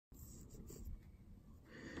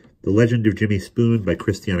The Legend of Jimmy Spoon by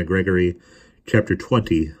Kristiana Gregory, Chapter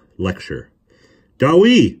 20, Lecture.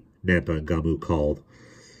 "Dawi!" Nampa and Gamu called.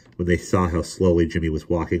 When they saw how slowly Jimmy was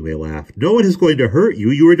walking, they laughed. "No one is going to hurt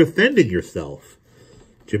you. You are defending yourself."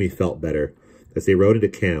 Jimmy felt better. As they rode into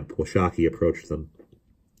camp, Washaki approached them.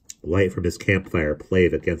 Light from his campfire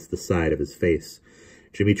played against the side of his face.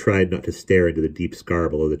 Jimmy tried not to stare into the deep scar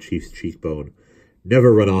below the chief's cheekbone.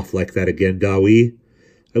 "Never run off like that again, Dawi.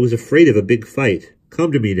 I was afraid of a big fight.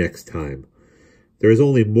 Come to me next time. There is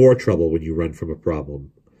only more trouble when you run from a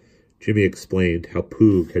problem." Jimmy explained how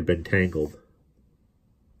Poog had been tangled.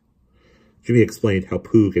 Jimmy explained how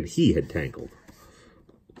Poog and he had tangled.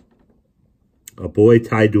 "A boy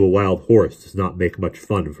tied to a wild horse does not make much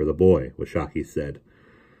fun for the boy," Washaki said.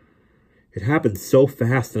 "It happened so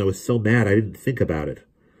fast and I was so mad I didn't think about it."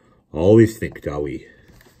 "Always think, Dawi."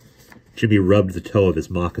 Jimmy rubbed the toe of his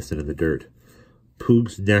moccasin in the dirt.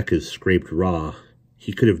 "Poog's neck is scraped raw.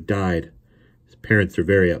 He could have died. His parents are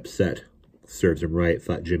very upset." Serves him right,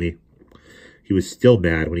 thought Jimmy. He was still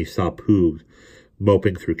mad when he saw Poog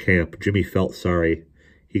moping through camp. Jimmy felt sorry.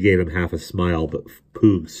 He gave him half a smile, but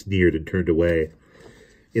Poog sneered and turned away.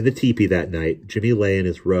 In the teepee that night, Jimmy lay in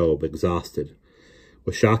his robe, exhausted.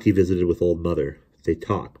 Washaki visited with Old Mother. They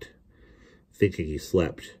talked, thinking he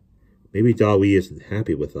slept. "Maybe Dawi isn't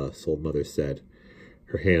happy with us," Old Mother said.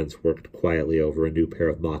 Her hands worked quietly over a new pair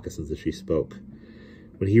of moccasins as she spoke.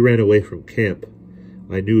 "When he ran away from camp,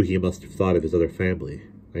 I knew he must have thought of his other family.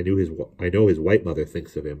 I know his white mother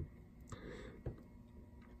thinks of him."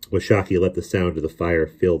 Washaki let the sound of the fire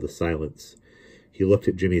fill the silence. He looked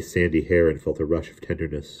at Jimmy's sandy hair and felt a rush of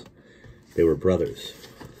tenderness. They were brothers.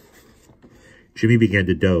 Jimmy began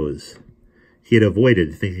to doze. He had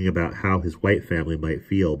avoided thinking about how his white family might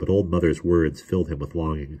feel, but Old Mother's words filled him with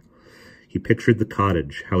longing. He pictured the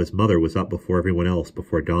cottage, how his mother was up before everyone else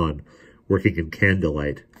before dawn, working in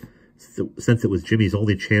candlelight. Since it was Jimmy's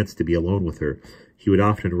only chance to be alone with her, he would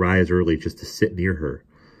often rise early just to sit near her,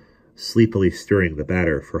 sleepily stirring the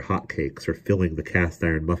batter for hot cakes or filling the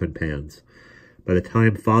cast-iron muffin pans. By the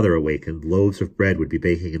time Father awakened, loaves of bread would be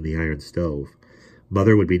baking in the iron stove.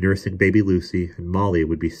 Mother would be nursing baby Lucy, and Molly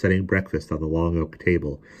would be setting breakfast on the long oak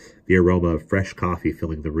table, the aroma of fresh coffee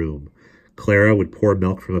filling the room. Clara would pour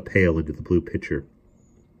milk from a pail into the blue pitcher.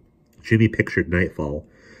 Jimmy pictured nightfall.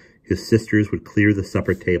 His sisters would clear the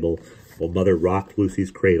supper table, while Mother rocked Lucy's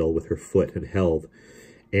cradle with her foot and held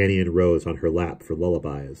Annie and Rose on her lap for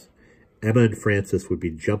lullabies. Emma and Francis would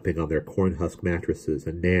be jumping on their corn husk mattresses,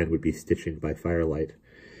 and Nan would be stitching by firelight.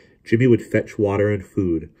 Jimmy would fetch water and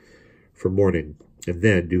food for morning, and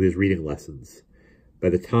then do his reading lessons. By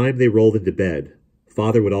the time they rolled into bed,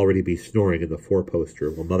 Father would already be snoring in the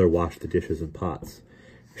four-poster while Mother washed the dishes and pots.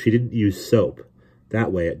 She didn't use soap.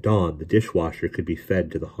 That way, at dawn, the dishwater could be fed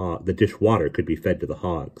to the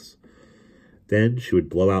hogs. Then she would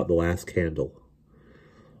blow out the last candle.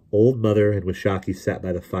 Old Mother and Washaki sat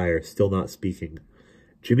by the fire, still not speaking.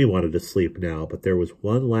 Jimmy wanted to sleep now, but there was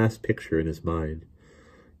one last picture in his mind.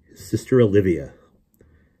 His sister Olivia.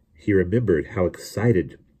 He remembered how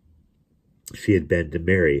excited she had been to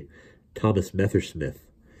marry Thomas Methersmith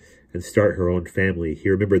and start her own family. He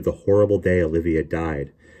remembered the horrible day Olivia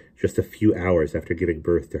died, just a few hours after giving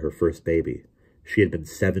birth to her first baby. She had been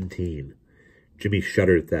 17. Jimmy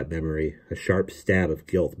shuddered at that memory. A sharp stab of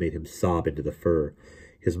guilt made him sob into the fur.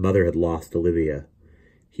 His mother had lost Olivia.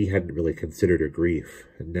 He hadn't really considered her grief,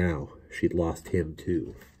 and now she'd lost him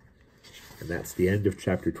too. And that's the end of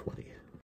chapter 20.